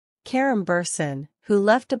Kerem Bürsin, who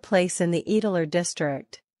left a place in the Idler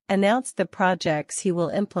district, announced the projects he will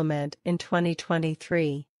implement in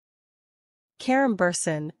 2023. Kerem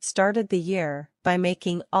Bürsin started the year by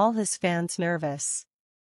making all his fans nervous.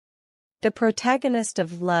 The protagonist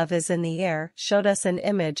of Love is in the Air showed us an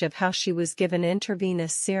image of how she was given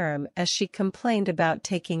intravenous serum as she complained about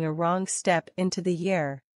taking a wrong step into the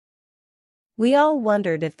year. We all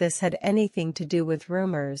wondered if this had anything to do with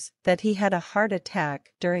rumors that he had a heart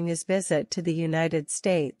attack during his visit to the United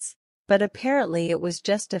States, but apparently it was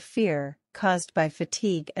just a fear caused by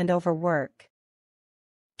fatigue and overwork.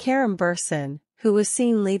 Kerem Bürsin, who was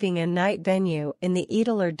seen leaving a night venue in the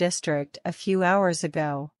Idler district a few hours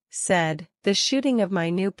ago, said, "The shooting of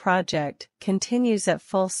my new project continues at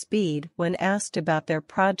full speed" when asked about their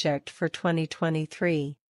project for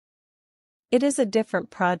 2023. It is a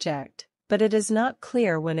different project, but it is not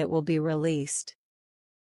clear when it will be released.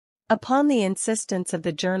 Upon the insistence of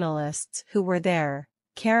the journalists who were there,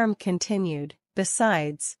 Kerem continued,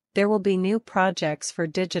 "Besides, there will be new projects for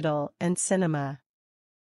digital and cinema.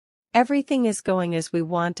 Everything is going as we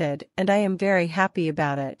wanted and I am very happy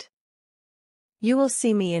about it. You will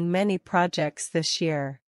see me in many projects this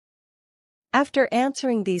year." After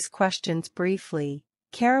answering these questions briefly,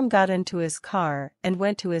 Kerem got into his car and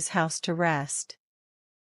went to his house to rest.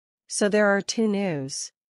 So there are two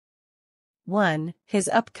news. 1. His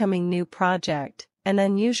upcoming new project, an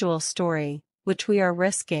unusual story, which we are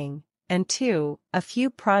risking, and 2. A few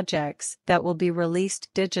projects that will be released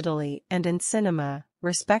digitally and in cinema,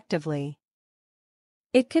 respectively.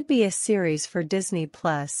 It could be a series for Disney+,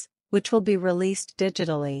 which will be released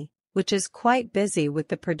digitally, which is quite busy with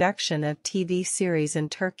the production of TV series in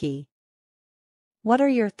Turkey. What are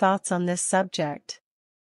your thoughts on this subject?